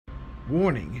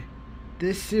Warning,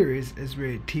 this series is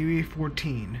rated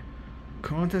TV-14.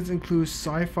 Contents include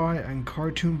sci-fi and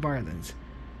cartoon violence,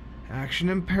 action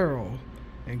and peril,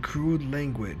 and crude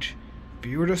language.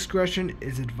 Viewer discretion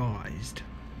is advised.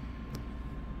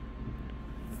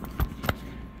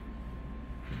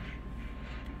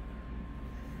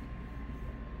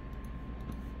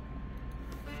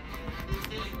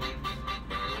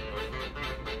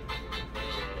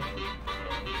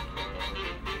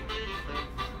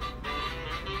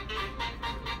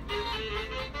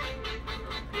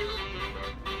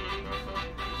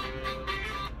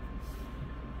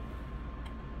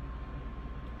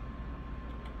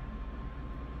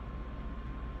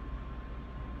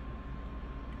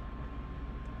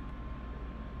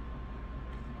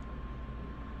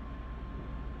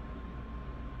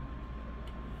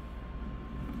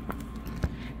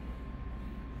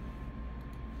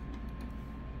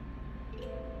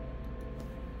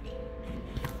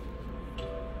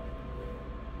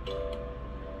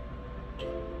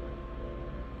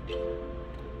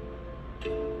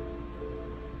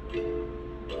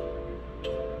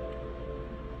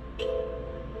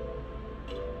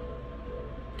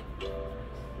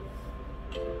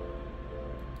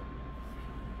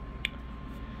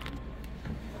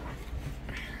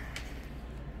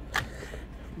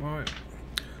 Alright,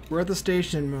 we're at the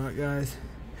station, guys.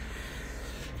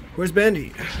 Where's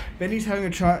Bendy? Bendy's having a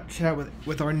chat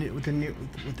with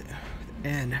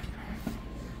N,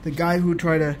 the guy who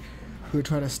tried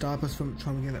to stop us from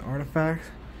getting the artifacts.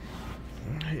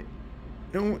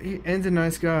 N's a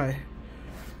nice guy.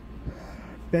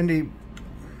 Bendy,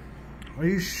 are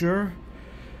you sure?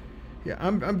 Yeah,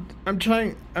 I'm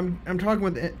talking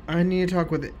with. I need to talk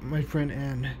with my friend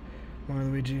N,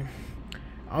 Luigi.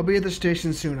 I'll be at the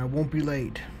station soon. I won't be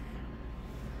late.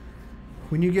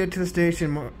 When you get to the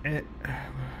station,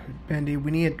 Bendy,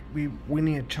 we need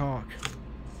to talk.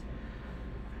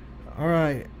 All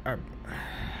right.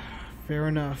 Fair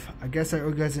enough. I guess I owe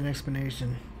you guys an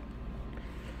explanation.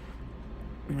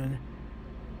 All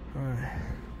right.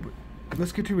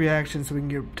 Let's get to reaction so we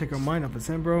can take our mind off it,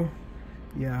 Sam, bro.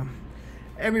 Yeah.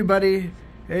 Everybody.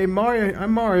 Hey, Mario.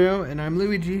 I'm Mario, and I'm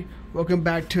Luigi. Welcome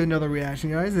back to another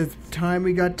reaction, guys. It's time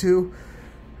we got to,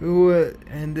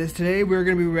 and today we're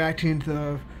gonna be reacting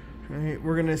to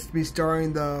we're gonna be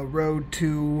starring the road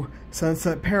to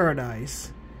Sunset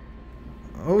Paradise.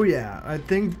 Oh yeah, I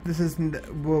think this is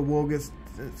we'll get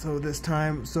this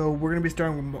time. So we're gonna be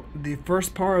starting with the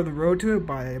first part of the road to it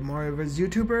by Mario vs.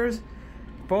 YouTubers,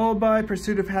 followed by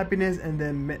Pursuit of Happiness, and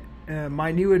then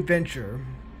My New Adventure.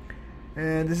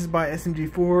 And this is by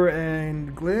SMG4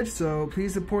 and Glitch, so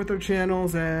please support their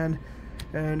channels, and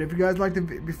if you guys like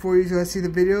before you guys see the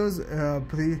videos,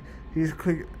 please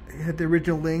hit the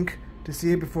original link to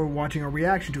see it before watching our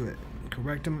reaction to it.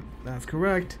 Correct them? That's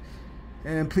correct.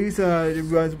 And please, if you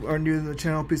guys are new to the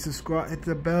channel, please subscribe, hit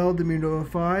the bell to be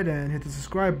notified, and hit the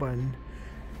subscribe button,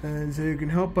 and so you can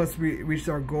help us reach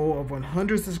our goal of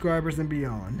 100 subscribers and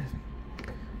beyond.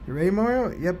 You ready,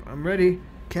 Mario? Yep, I'm ready.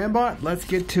 Cambot, let's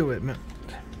get to it, man.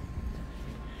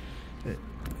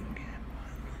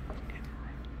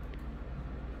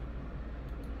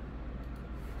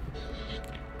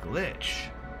 Glitch.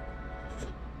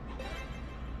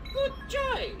 Good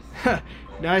choice.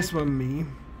 Nice one, me.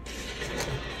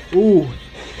 Ooh,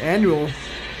 annual.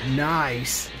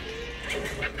 Nice.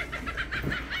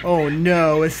 Oh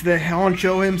no, it's the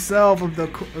honcho himself of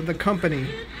the company.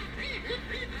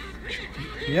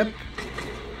 Yep.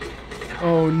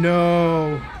 Oh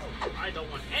no. I don't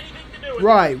want anything to do with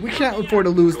Right, we can't afford to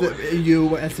lose you,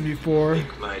 SMG4.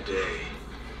 Make my day.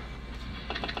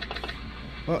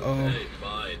 Uh-oh. Hey,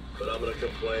 fine, but I'm gonna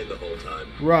complain the whole time.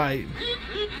 Right.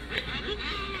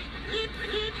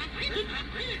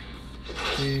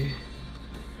 Okay.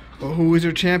 Oh, who is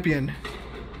your champion?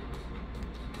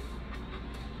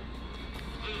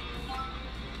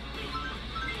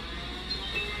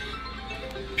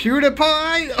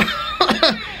 PewDiePie!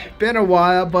 Been a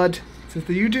while, but since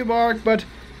the YouTube arc, but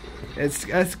it's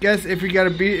I guess if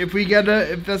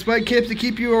that's what it takes to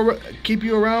keep you around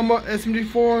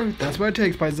SMG4, that's what it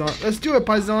takes, Paisano. Let's do it,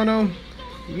 Paisano.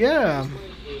 Yeah.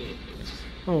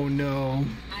 Oh no.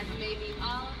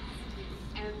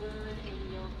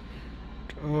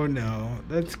 Oh no.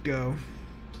 Let's go.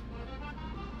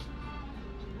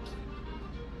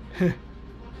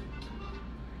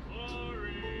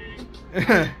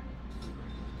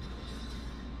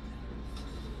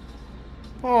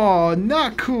 Oh,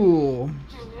 not cool.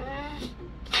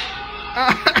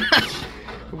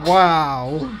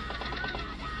 Wow.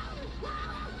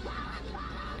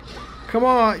 Come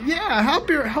on, yeah, help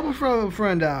a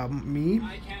friend out, me.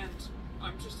 I can't.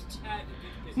 I'm just a tad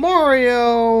bit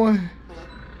Mario!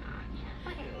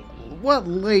 What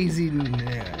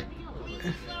laziness.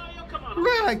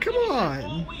 Right, come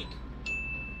on.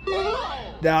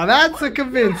 Now that's a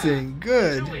convincing.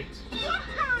 Good.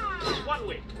 1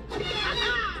 week.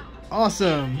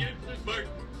 Awesome.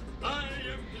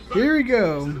 Here we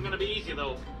go. This isn't gonna be easy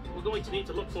though. We're going to need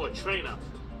to look for a trainer.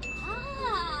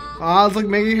 Ah, looks like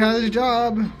Maggie has a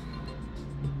job.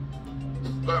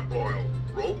 Lamp oil,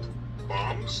 rope,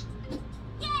 bombs.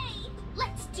 Yay!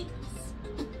 Let's do this.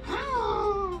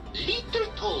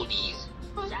 Little toadies,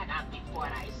 shut up before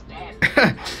I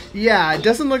stab. Yeah, it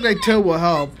doesn't look like Toad will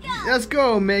help. Let's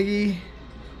go, Maggie.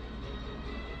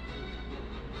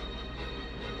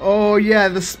 Oh yeah,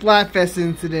 the Splatfest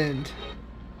incident.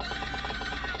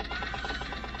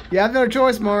 You have no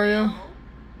choice, Mario.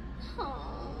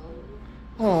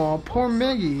 Oh, poor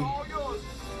Maggie. All yours.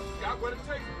 Got what it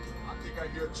takes. I think I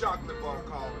hear a chocolate bar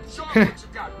calling. Show me what you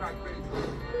got, Black Baby.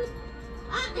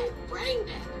 I can bring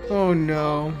that. Oh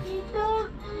no.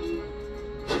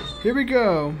 Here we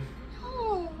go.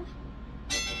 Oh.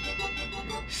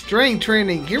 Strength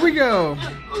training. Here we go.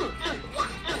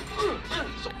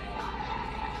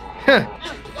 Huh.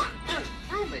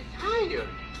 I'm tired.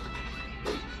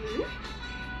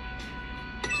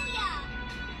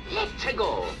 Let's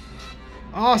go.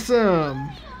 Awesome.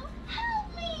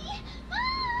 Help me.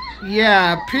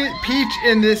 Yeah, Peach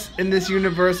in this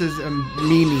universe is a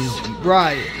meanie,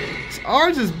 right? So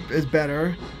ours is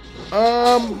better.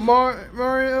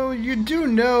 Mario, you do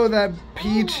know that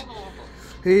Peach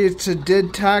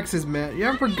did taxes, man. You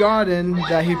haven't forgotten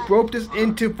that he roped us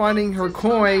into finding her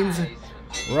coins.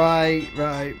 Right.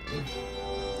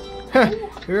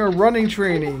 We're running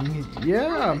training.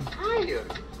 Yeah.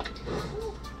 Tired.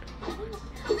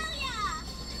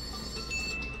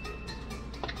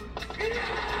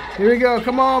 Here we go.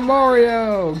 Come on,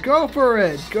 Mario. Go for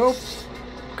it. Go.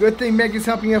 Good thing Megan's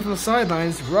helping out from the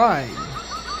sidelines. Right.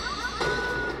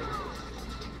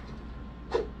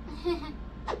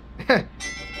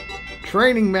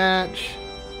 Training match.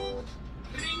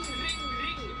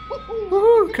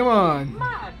 Woohoo, come on.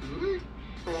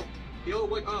 Yo,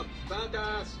 wake up,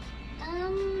 badass.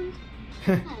 Oh,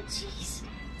 jeez.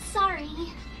 Sorry.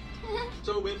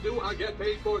 So when do I get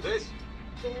paid for this?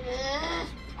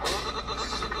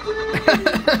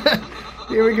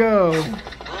 Here we go.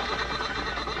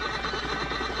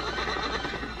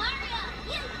 Mario,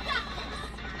 you got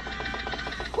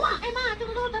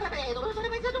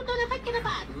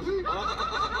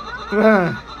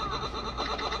Uh,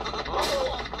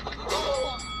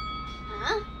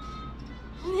 Huh?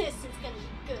 This is gonna be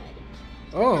good.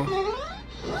 oh.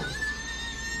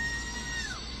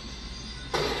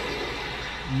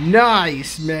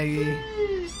 Nice, Maggie.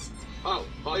 Oh,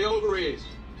 my ovaries.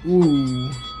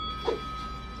 Ooh.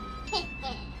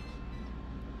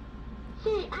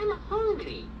 Say, I'm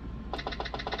hungry.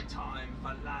 Time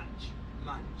for lunch.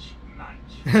 Munch.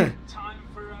 Time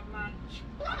for a munch.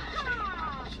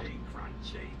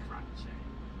 Crunchy.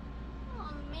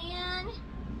 Oh man.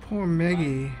 Poor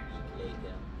Maggie.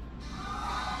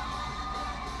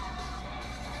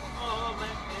 Oh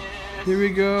man. Here we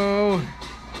go.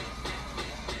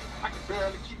 I can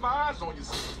barely keep my eyes on you.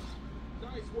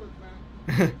 Nice work,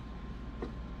 man.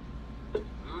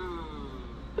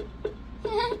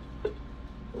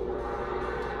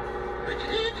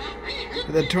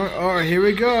 Oh, here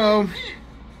we go.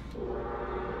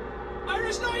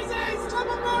 Irish noises! Top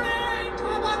of morning!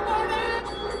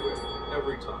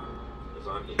 Every time. As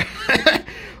I'm here.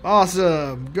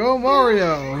 Awesome. Go,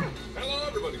 Mario. Hello,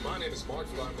 everybody. My name is Mark.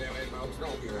 I'm down 8 miles from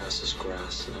Your ass is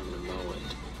grass and I'm gonna mow it.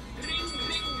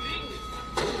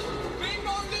 Ring.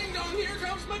 Ding dong, here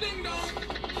comes my ding dong.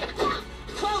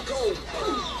 Coco!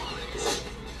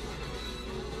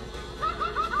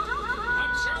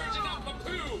 I'm charging up a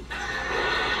poo.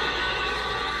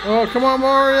 Oh, come on,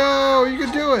 Mario. You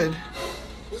can do it.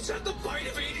 Was that the bite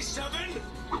of 87?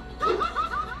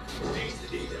 Today's the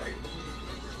day that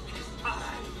I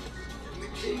am the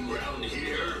king round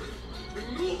here. And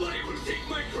nobody will take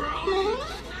my crown.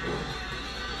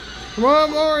 Come on,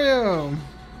 Mario.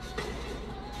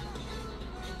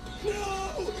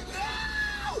 No!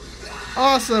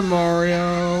 Awesome,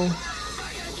 Mario.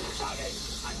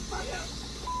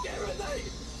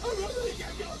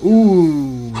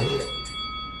 Ooh.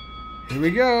 Here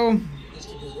we go. It's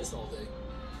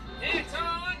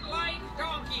on like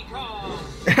Donkey Kong.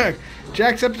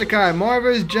 Jacksepticeye, Mario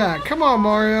vs. Jack. Come on,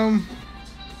 Mario.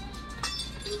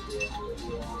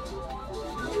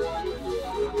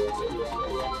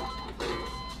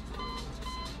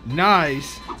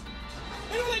 Nice. I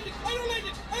don't like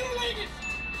it.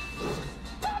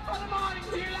 Top of the morning,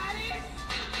 dear laddies.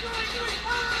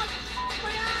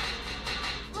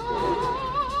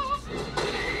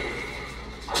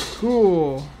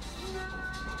 Cool.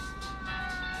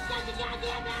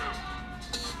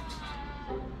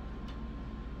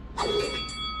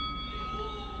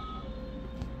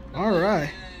 All right.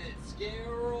 Let's get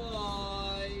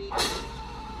right.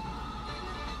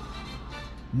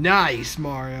 Nice,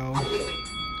 Mario.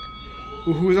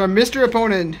 Ooh, who's our Mr.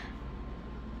 Opponent?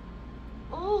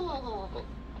 Oh.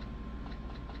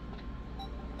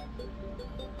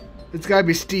 It's gotta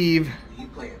be Steve. You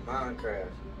playing Minecraft?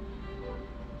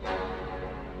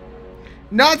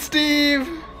 Not Steve!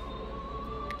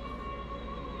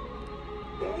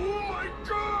 Oh my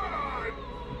god!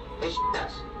 Hey,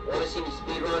 Stas, wanna see me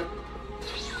speedrun?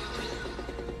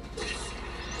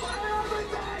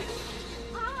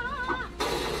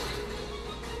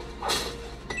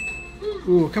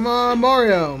 Ooh, come on,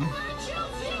 Mario.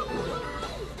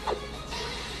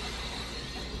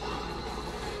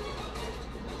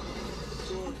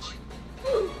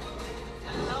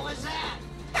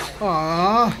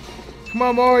 Aww. Come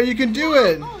on, Mario, you can do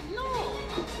it.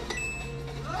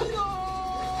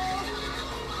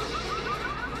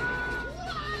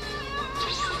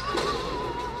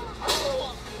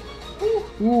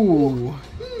 Ooh.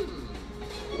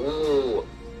 Ooh.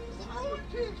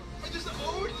 I just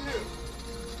owed him.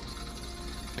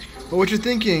 What you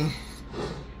thinking?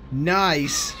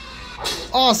 Nice.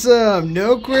 Awesome.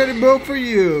 No credit vote for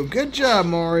you. Good job,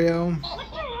 Mario. What the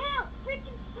hell?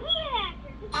 Freaking speed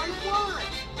actors.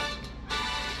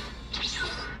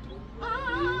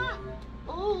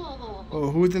 Oh. Oh,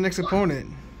 who's the next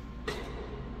opponent?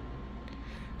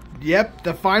 Yep,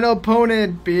 the final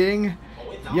opponent being...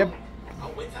 Yep.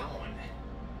 I'll win that one.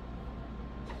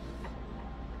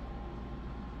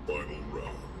 Final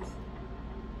round.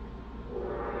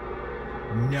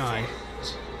 Nice.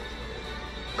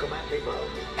 Come at me, bro.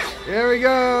 There we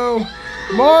go.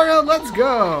 Mario, let's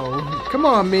go. Come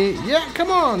on, me. Yeah,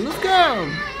 come on. Let's go. I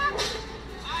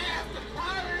have the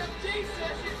power of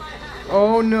Jesus in my hand.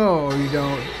 Oh, no, you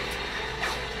don't.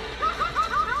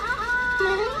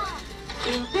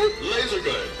 Laser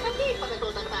gun.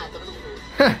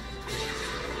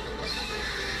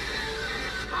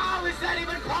 How is that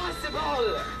even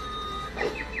possible?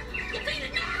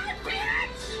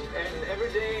 And every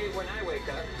day when I wake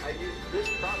up, I use this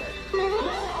product.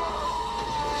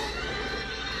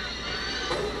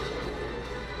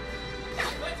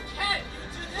 What can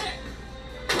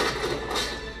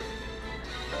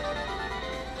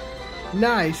you do?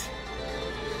 Nice.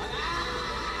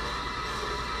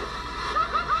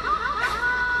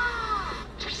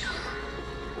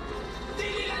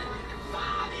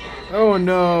 Oh,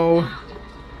 no.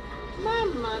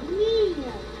 Mamma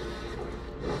mia!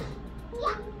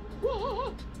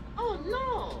 Oh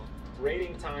no!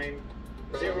 Rating time,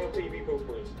 0 PB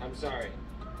poopers. I'm sorry.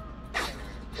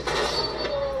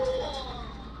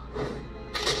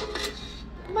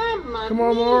 Mamma Come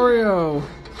on, Mario.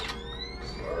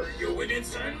 Are you winning,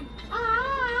 son?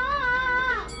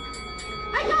 Ah!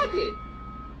 I got it!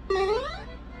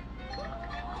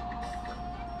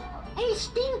 Hey,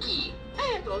 Stinky!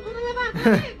 Eto, tu non aveva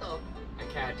detto! I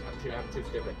can't. I'm too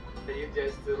stupid. You're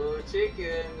just a little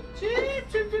chicken. Chip,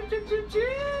 chip, chip, chip, chip,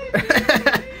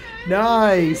 chip.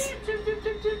 Nice. Chip, chip,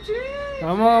 chip, chip, chip.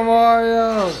 Come on,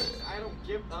 Mario. I don't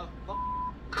give a fuck.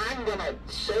 I'm gonna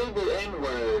say the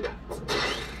N-word.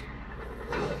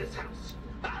 Out of this house.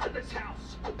 Out of this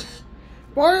house.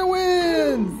 Mario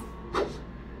wins.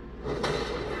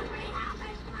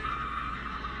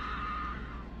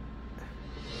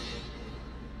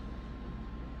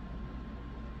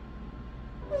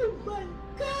 Oh my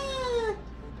god!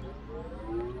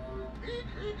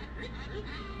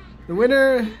 The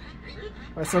winner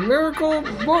by some miracle.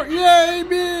 Yay,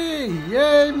 me!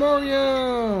 Yay,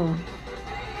 Mario!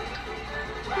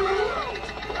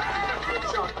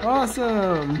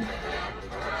 Awesome!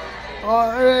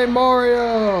 Oh, hey,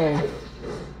 Mario!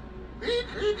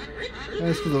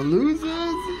 As for the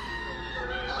losers,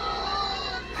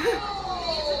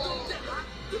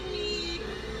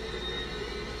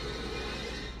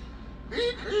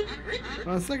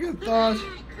 on second thought,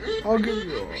 I'll give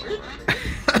you all.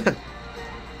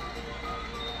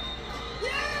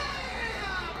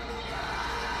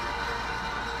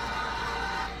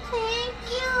 Thank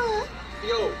you.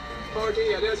 Yo,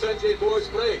 party at SNJ Boys'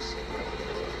 place.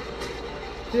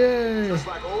 Yay! Just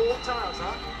like old times,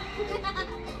 huh?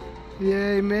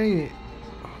 Yay, Maggie.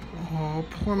 Oh,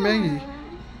 poor Maggie.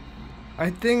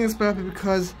 I think it's probably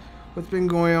because what's been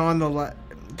going on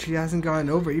she hasn't gotten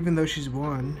over, even though she's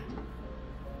won.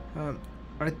 Do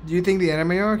you think the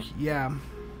anime arc? Yeah.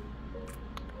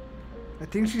 I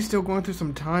think she's still going through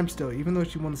some time still, even though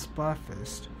she won the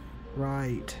Splatfest.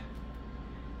 Right.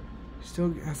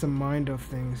 Still has a mind of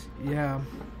things. Yeah.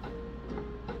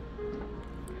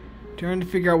 Trying to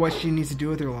figure out what she needs to do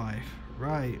with her life.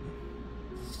 Right.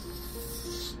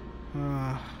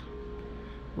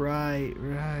 Right.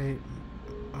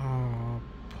 Oh,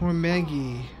 poor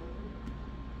Maggie.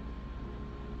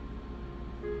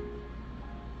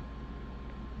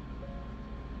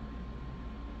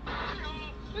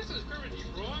 This is Kirby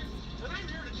Zero, and I'm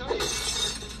here to tell you.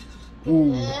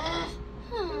 Ooh.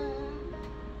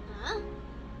 Huh?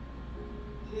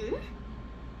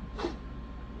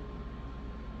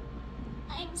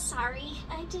 I'm sorry.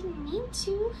 I didn't mean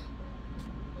to.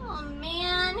 Oh,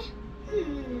 man.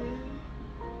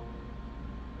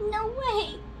 No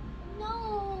way.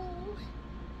 No.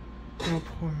 Oh,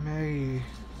 poor Maggie.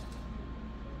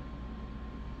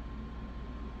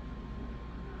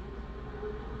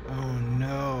 Oh,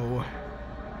 no.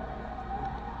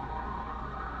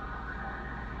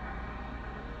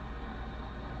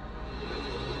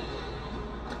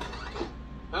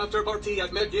 After party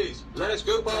at Maggie's. Let's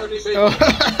go party, baby. Oh.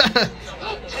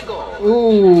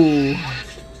 Ooh.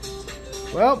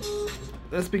 Well,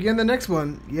 let's begin the next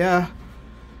one. Yeah.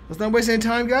 Let's not waste any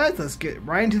time, guys. Let's get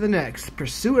right into the next.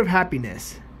 Pursuit of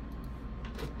Happiness.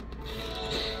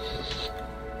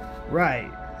 Right.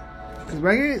 Because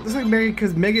Maggie looks like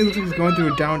Maggie looks like she's going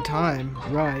through a down time.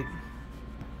 Right.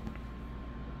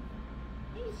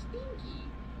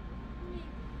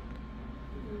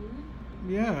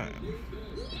 Yeah.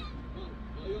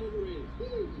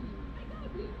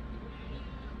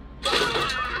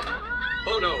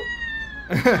 Oh no.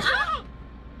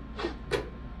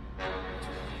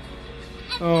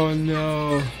 Oh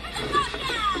no.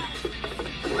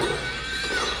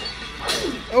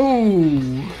 Oh.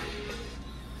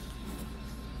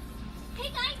 Hey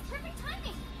guys, perfect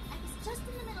timing. I was just in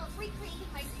the middle of recreating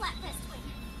my Splatfest wing.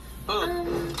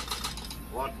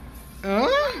 What?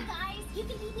 Guys, you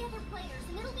can be the other players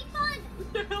and it'll be fun.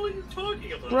 What the hell are you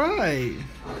talking about? Right.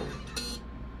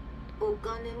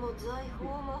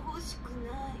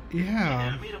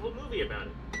 Yeah. I made a whole movie about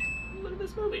it. Look at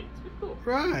this movie. It's pretty cool.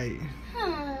 Right.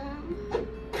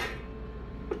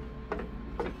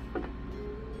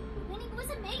 Winning was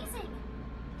amazing.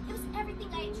 It was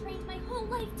everything I had trained my whole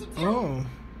life to do. Oh.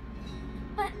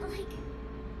 But, like,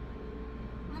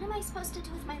 what am I supposed to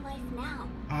do with my life now?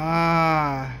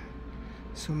 Ah.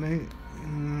 So maybe.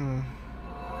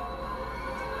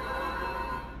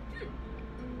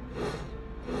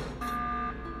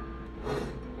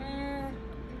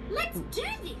 Let's do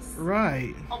this.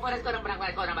 Right.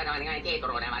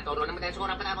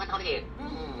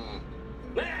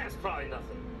 That's probably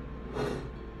nothing.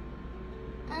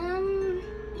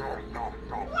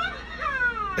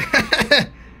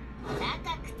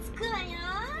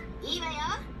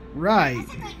 Right. I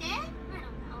don't know.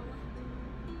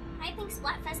 I think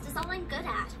Splatfest is all I'm good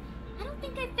at. I don't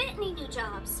think I fit any new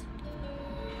jobs.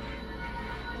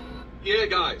 Yeah,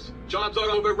 guys. Jobs are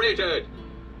overrated.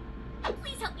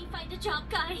 Please help me find a job,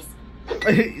 guys.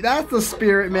 That's the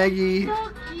spirit, Maggie.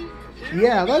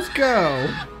 Yeah, let's go.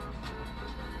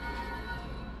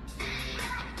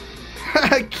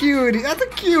 Cute. That's a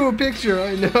cute picture.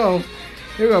 I know.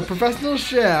 Here we go. Professional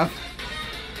chef.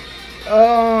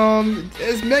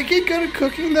 Is Maggie good at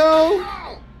cooking though?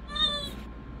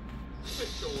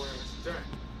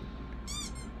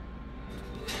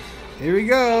 Here we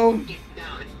go.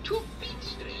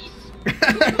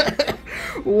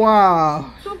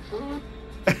 Wow.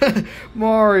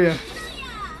 Mario.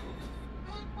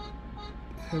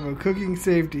 Have a cooking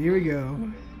safety. Here we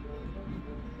go.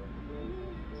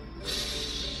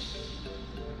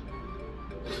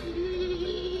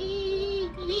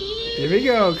 Here we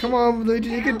go. Come on, Luigi,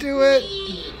 you can do it.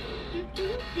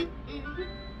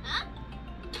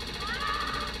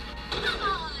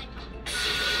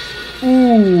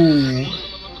 Ooh.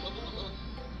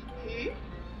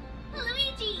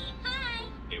 Luigi, hi.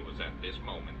 It was at this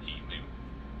moment he knew.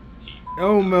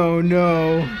 Oh no.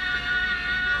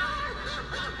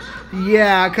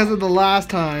 Yeah, because of the last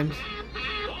time.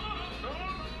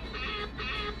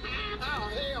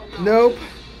 Nope.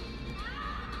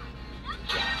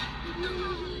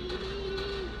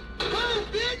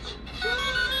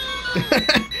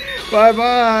 Bye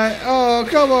bye. Oh,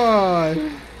 come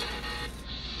on.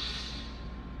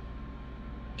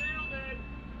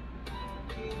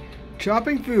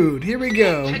 Chopping food. Here we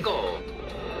go.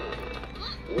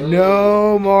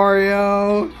 No,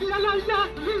 Mario.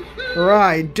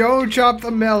 Right. Don't chop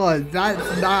the melon.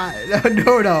 That's not.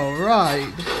 No. Right.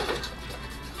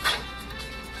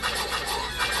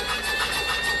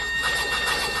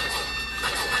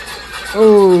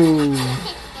 Oh.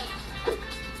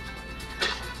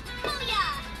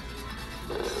 Booyah.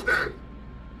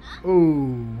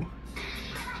 Ooh.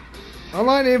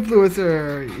 Online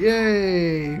influencer.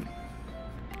 Yay.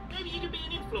 Maybe you can be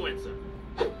an influencer.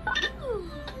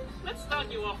 Let's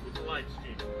start you off with the live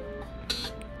stream.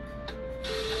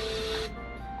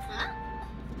 Huh?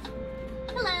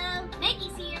 Hello,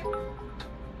 Maggie's here.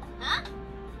 Huh?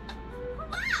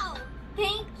 Wow!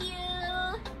 Thank you.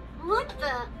 What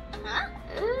the? Huh?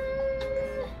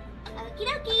 Okie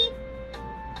dokie.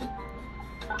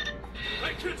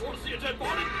 Hey kids, want to see a dead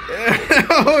body?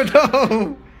 Oh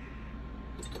no!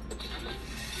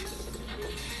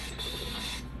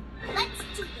 Let's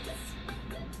do this.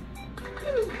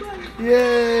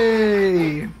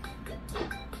 Yay!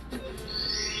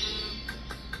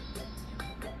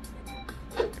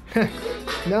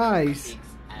 Nice.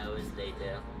 Hours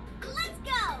later. Let's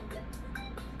go.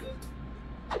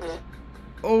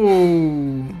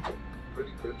 Oh.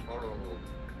 Pretty good horror.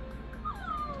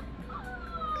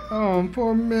 Oh,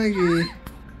 poor Maggie.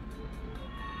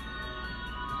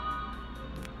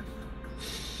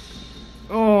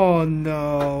 Oh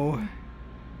no.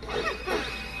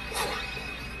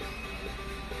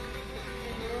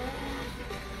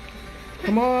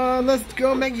 Come on, let's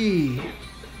go, Maggie.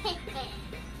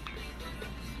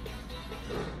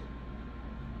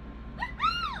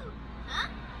 Huh?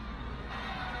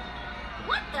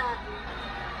 What the?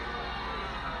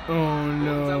 Oh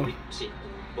no. 위치.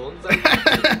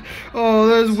 Oh,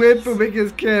 there's Whip for making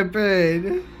his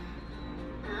campaign.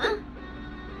 Huh?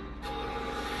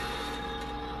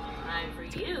 Time for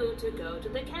you to go to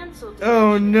the cancel.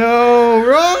 Oh no,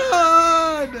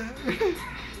 run!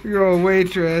 You're a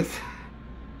waitress.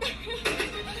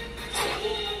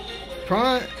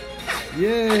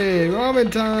 Yay, ramen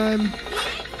time.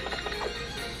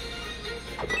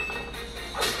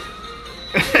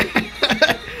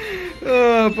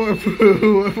 Oh, poor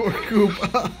Pooh, poor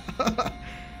Koopa.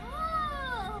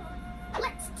 Oh,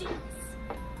 let's do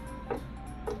this.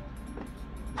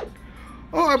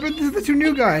 Oh, I bet this is the two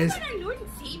new guys. Our Lord and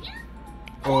Savior?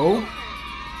 Oh.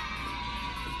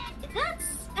 That's,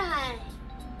 no.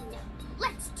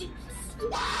 Let's do this.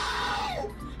 Wow!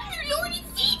 Our Lord and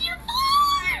Savior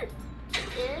 4!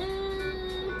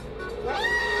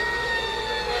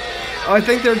 I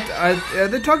think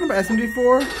they're talking about SMG4.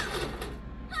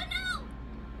 Oh no!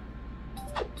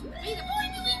 May the Lord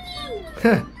be with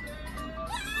you!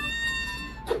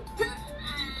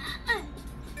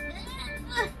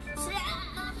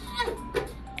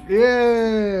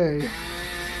 Yay!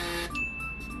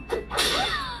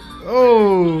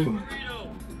 Oh! Burrito!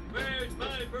 Where's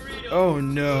my burrito? Oh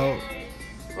no!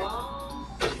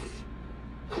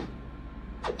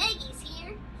 Maggie's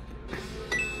here.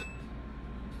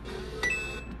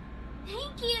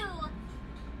 Thank you.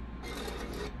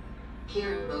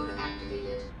 Hero mode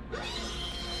activated.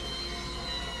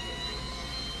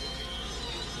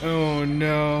 Oh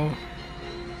no!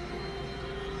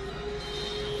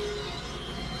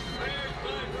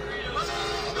 Where's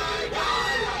my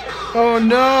burrito? Oh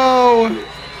no!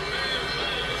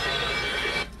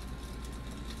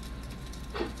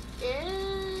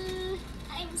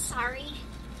 I'm sorry.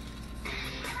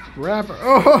 Rapper.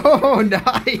 Oh,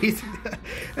 nice!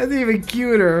 That's even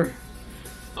cuter.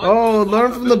 Oh,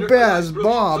 learn from the best,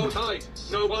 Bob. So tight.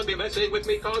 No one be messing with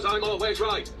me cause I'm always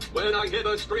right. When I hit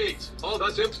the streets, all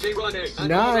the simps be running. And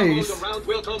Nice. all the around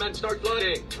will come and start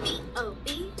flooding.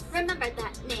 B.O.B. Remember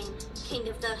that name. King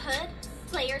of the Hood.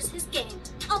 Players his game.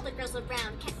 All the girls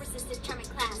around can't resist his charming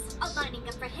class. All lining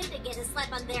up for him to get a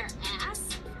slap on their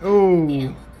ass.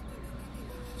 Oh,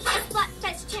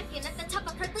 Splatfest champion at the top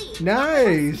of her league.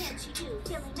 Nice. What can she do?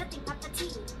 Feeling nothing but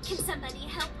fatigue. Can somebody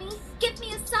help me? Give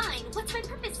me a sign. What's my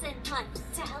purpose in life?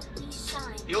 To help me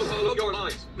shine. You'll follow your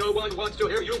lines. No one wants to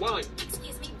hear you whine.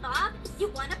 Excuse me, Bob? You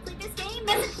wanna play this game?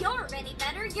 As if you're any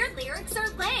better, your lyrics are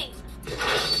lame.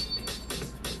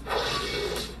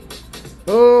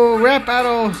 oh, rap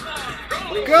battle.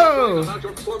 Please Go. talk about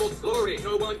your formal glory.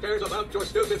 No one cares about your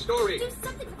stupid story. Do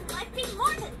something with life, be more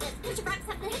than this. Cause your raps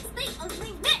have the hits they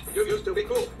only miss. You used to be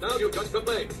cool. Now you just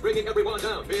complain. Bringing everyone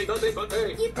down. Being nothing but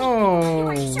pain. You think Oh. you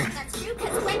already sure that's true?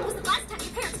 Cause when was the last time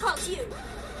your parents called you?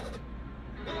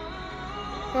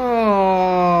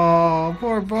 Oh,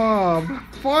 poor Bob.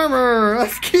 Farmer.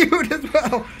 That's cute as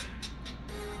well.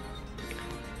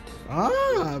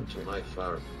 Ah, To my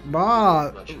farm.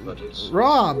 Bob. Much buttons.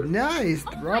 Rob. Nice.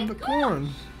 Rob the corn.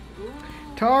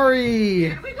 Tari.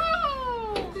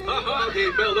 Haha,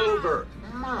 he fell over.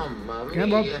 Mamma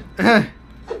Come up. mia.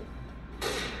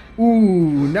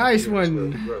 Ooh, nice Here's where we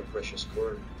one. grow precious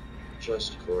corn.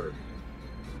 Just corn.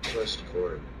 Just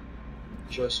corn.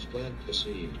 Just plant the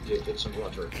seed, give it some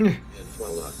water, and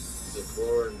voila, the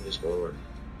corn is born.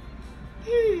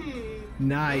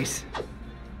 Nice.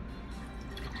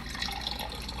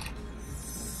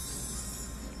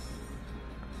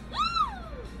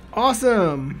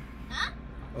 Awesome. Huh?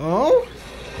 Oh?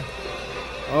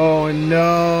 Oh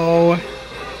no.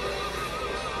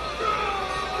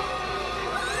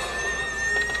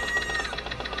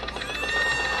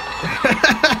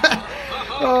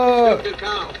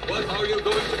 What are you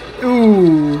going to do?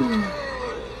 Ooh.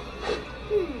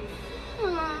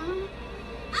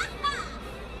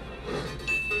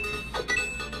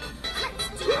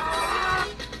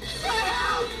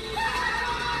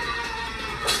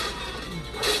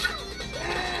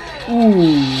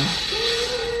 Ooh.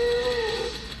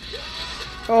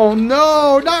 Oh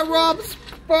no, not Rob's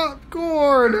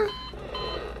popcorn.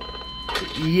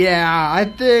 Yeah, I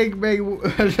think Meg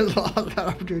just lost that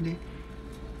opportunity.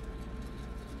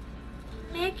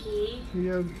 Maggie.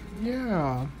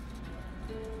 Yeah.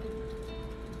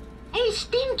 Hey,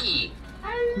 Stinky!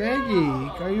 Maggie,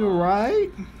 are you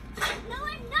alright? No,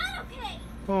 I'm not okay.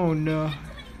 Oh no. I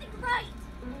didn't do anything right.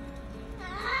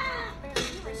 I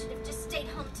knew I should have just stayed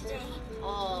home today.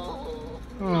 Oh.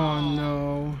 Oh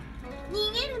no.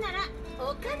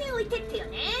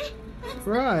 That's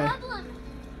Right. the problem.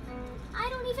 I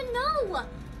don't even know.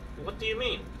 What do you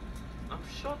mean? I'm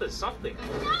sure there's something.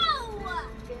 No!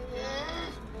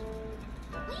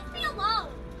 Leave me alone.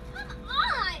 Come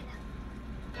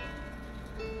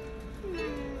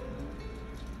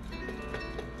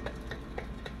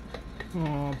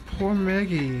on. Oh, poor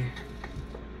Maggie.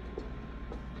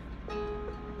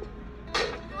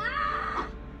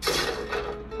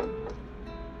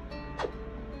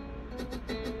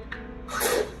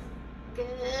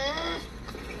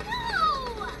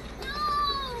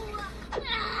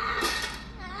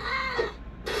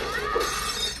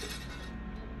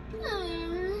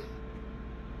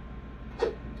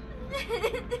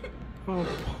 Oh,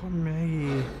 poor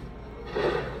Maggie.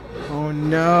 Oh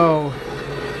no.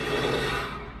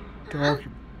 Dark.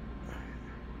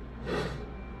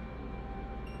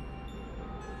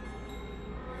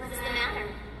 What's the matter?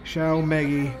 Shadow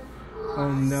Maggie.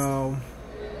 Oh no.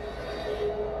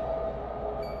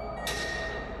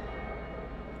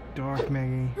 Dark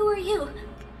Maggie. Who are you?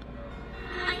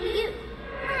 I'm you.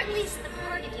 Or at least the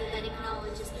part of you that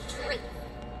acknowledges the truth.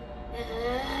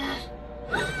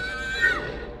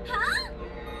 Huh?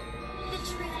 The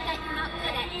truth that you're not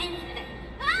good at anything.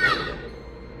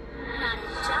 Not at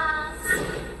jobs.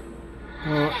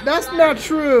 Oh, that's not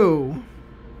true.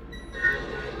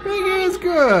 Maggie is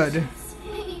good.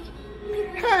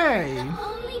 Hey.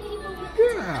 Only people who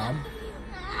Yeah.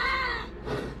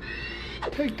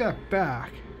 Take that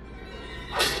back,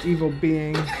 evil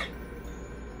being.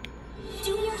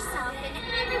 do yourself and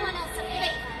everyone else a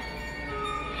favor.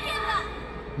 Give up.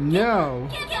 No.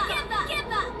 Give up. Give up.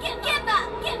 Give up. Give up. Give up.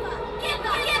 Give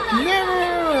up. Give up.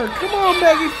 Never. Come on,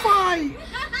 Maggie, fight.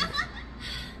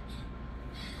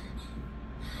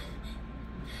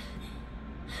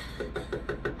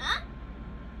 Huh?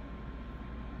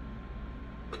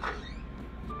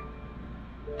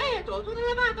 Tu non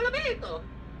lavato l'abito!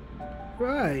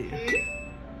 Right.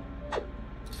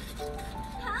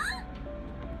 Huh?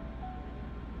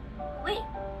 Wait.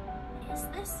 Is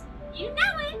this? You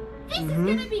know it. This is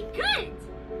gonna be good.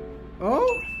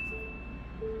 Oh.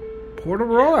 Port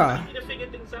Aurora. Need to figure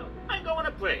things out. I go on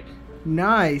a break.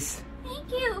 Nice. Thank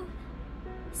you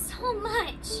so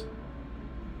much.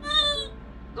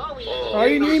 Oh,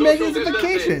 you need Maggie's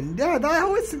vacation. Yeah, that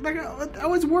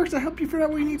always works to help you figure out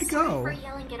where you need to Sorry go. for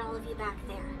yelling at all of you back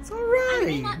there. It's I may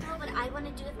alright. not know what I want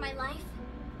to do with my life,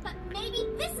 but maybe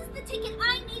this is the ticket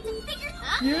I need to figure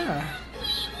out. Yeah.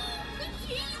 The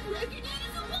king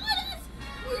recognizes upon us.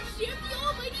 Worship the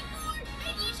Almighty Lord,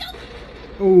 and he shall.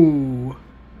 Ooh.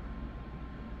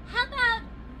 How about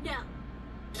no?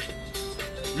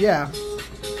 Yeah.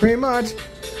 Pretty much.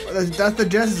 That's the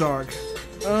Genesis arc.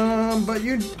 But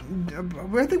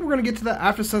I think we're gonna get to that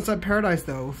after Sunset Paradise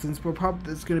though, since we're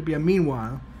probably it's gonna be a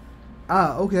meanwhile.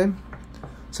 Okay.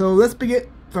 So let's begin.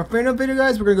 For our final video,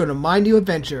 guys, we're gonna go to My New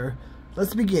Adventure.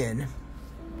 Let's begin.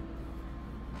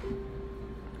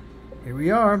 Here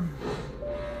we are.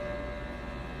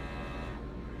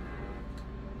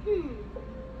 You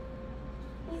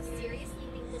seriously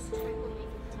think this trick will make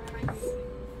a difference?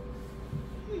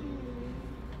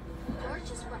 You're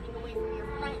just running away from your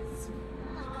friends,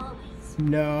 like always.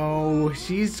 No,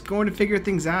 she's going to figure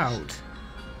things out.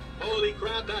 Holy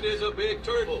crap, that is a big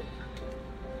turtle.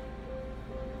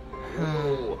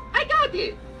 I got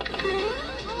it!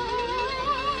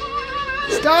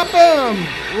 Stop him!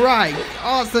 Right.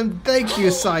 Awesome. Thank you,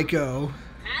 Psycho.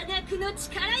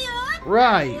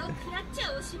 Right.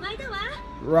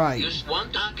 Right. Just one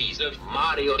piece of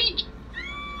Mario.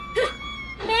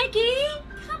 Maggie,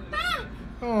 come back.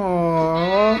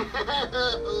 Aww.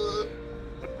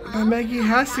 But Maggie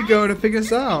has to go to figure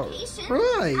us out. I'll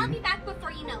Right. be back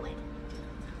before you know it.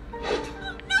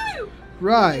 Oh, no!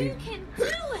 Right. You can do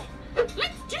it.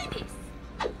 Let's do this.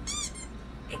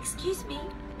 Excuse me.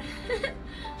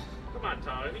 Come on,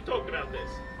 Tara, we talked about this.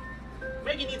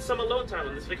 Maggie needs some alone time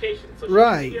on this vacation, so she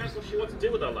Right. can figure out what she wants to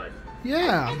do with her life.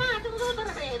 Yeah.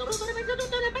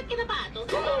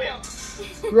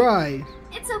 Right.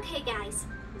 It's okay, guys.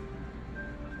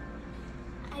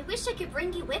 I wish I could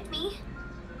bring you with me.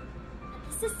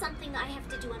 But this is something I have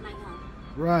to do on my own.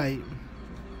 Right.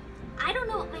 I don't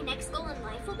know what my next goal in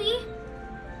life will be,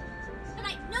 but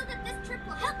I know that this trip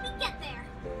will help me get there.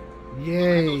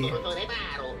 Yay.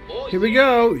 Here we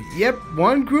go. Yep,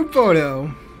 one group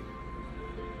photo.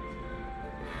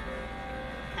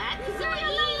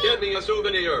 Get me a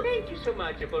souvenir. Thank you so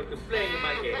much for playing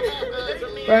my game.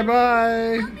 Bye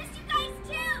bye. I'll miss you guys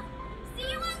too. See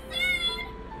you all soon.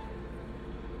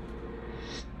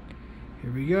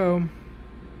 Here we go.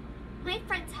 My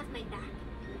friends have my back.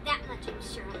 That much I'm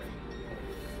sure of.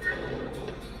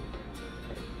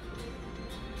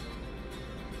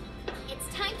 It's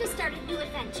time to start a new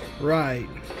adventure. Right.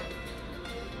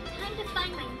 Time to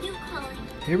find my new calling.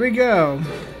 Here we go.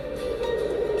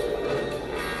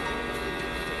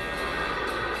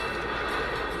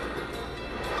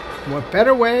 What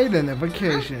better way than a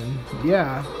vacation?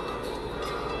 Yeah.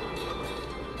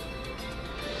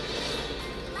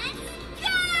 Let's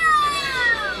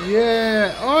go!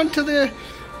 Yeah, on to the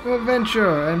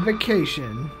adventure and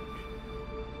vacation.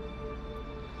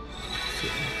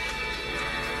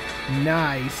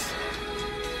 Nice.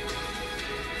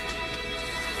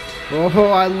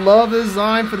 Oh, I love the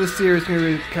design for the series we're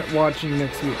going to be watching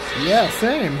next week. Yeah,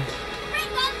 same. Bring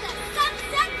on the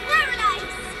Sunset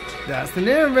Paradise! That's the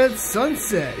name of it,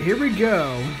 Sunset. Here we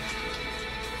go.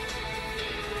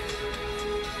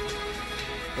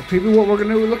 A preview what we're going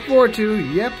to look forward to.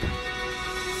 Yep.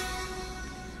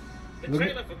 The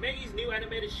trailer for Maggie's new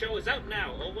animated show is out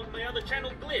now over on my other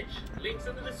channel, Glitch. Links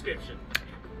in the description.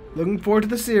 Looking forward to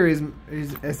the series,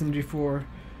 is SMG4.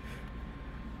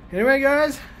 Anyway,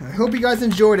 guys, I hope you guys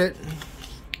enjoyed it.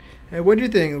 And what do you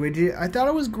think, Luigi? I thought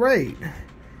it was great.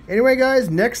 Anyway, guys,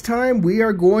 next time we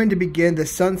are going to begin the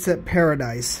Sunset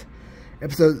Paradise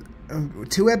episode,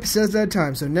 2 episodes at a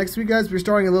time. So next week, guys, we're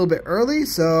starting a little bit early.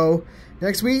 So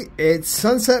next week it's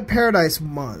Sunset Paradise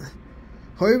month.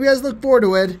 Hope you guys look forward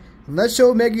to it. And let's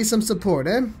show Maggie some support,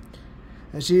 eh?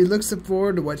 And she looks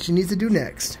forward to what she needs to do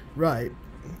next. Right.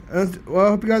 Well, I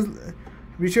hope you guys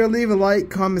be sure to leave a like,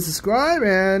 comment, subscribe,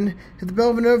 and hit the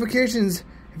bell for notifications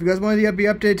if you guys want to be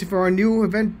updated for our new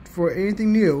event, for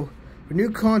anything new, for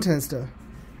new content stuff.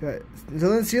 Right.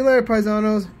 Until then, see you later,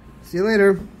 paisanos. See you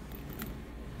later.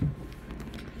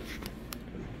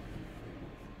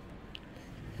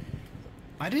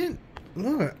 I didn't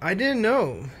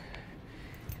know.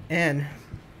 And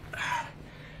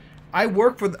I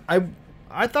work for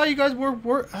I thought you guys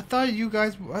were.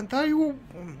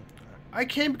 I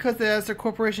came because the AZTEK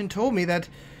Corporation told me that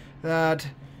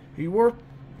you were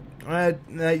that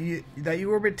you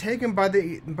were taken by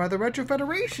the Retro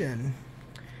Federation,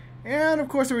 and of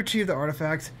course I retrieved the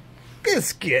artifacts.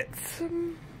 Biscuits.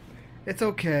 It's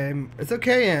okay. It's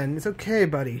okay, Ann. It's okay,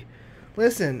 buddy.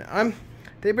 Listen,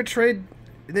 they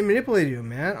manipulated you,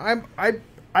 man.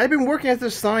 I've been working as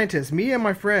a scientist. Me and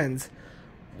my friends.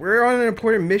 We're on an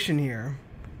important mission here.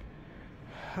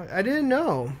 I didn't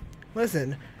know.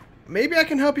 Listen, maybe I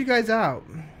can help you guys out.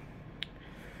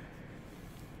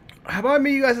 How about I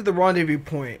meet you guys at the rendezvous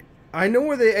point? I know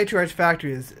where the HRH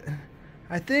factory is.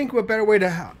 I think what better way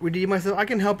to redeem myself? I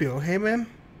can help you, okay, man?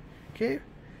 Okay?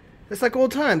 It's like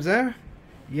old times, huh?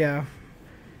 Yeah.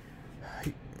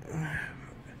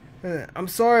 I'm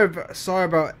sorry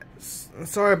about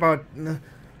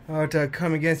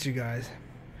come against you guys.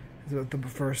 The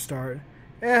first start.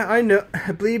 Yeah, I know.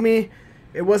 Believe me,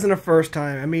 it wasn't a first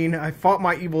time. I mean, I fought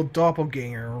my evil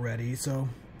doppelganger already, so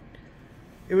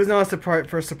it was not a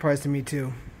first surprise to me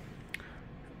too.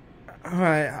 All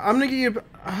right, I'm gonna give you.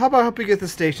 How about I help you get to the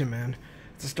station, man?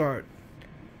 To start.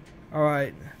 All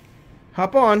right,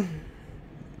 hop on.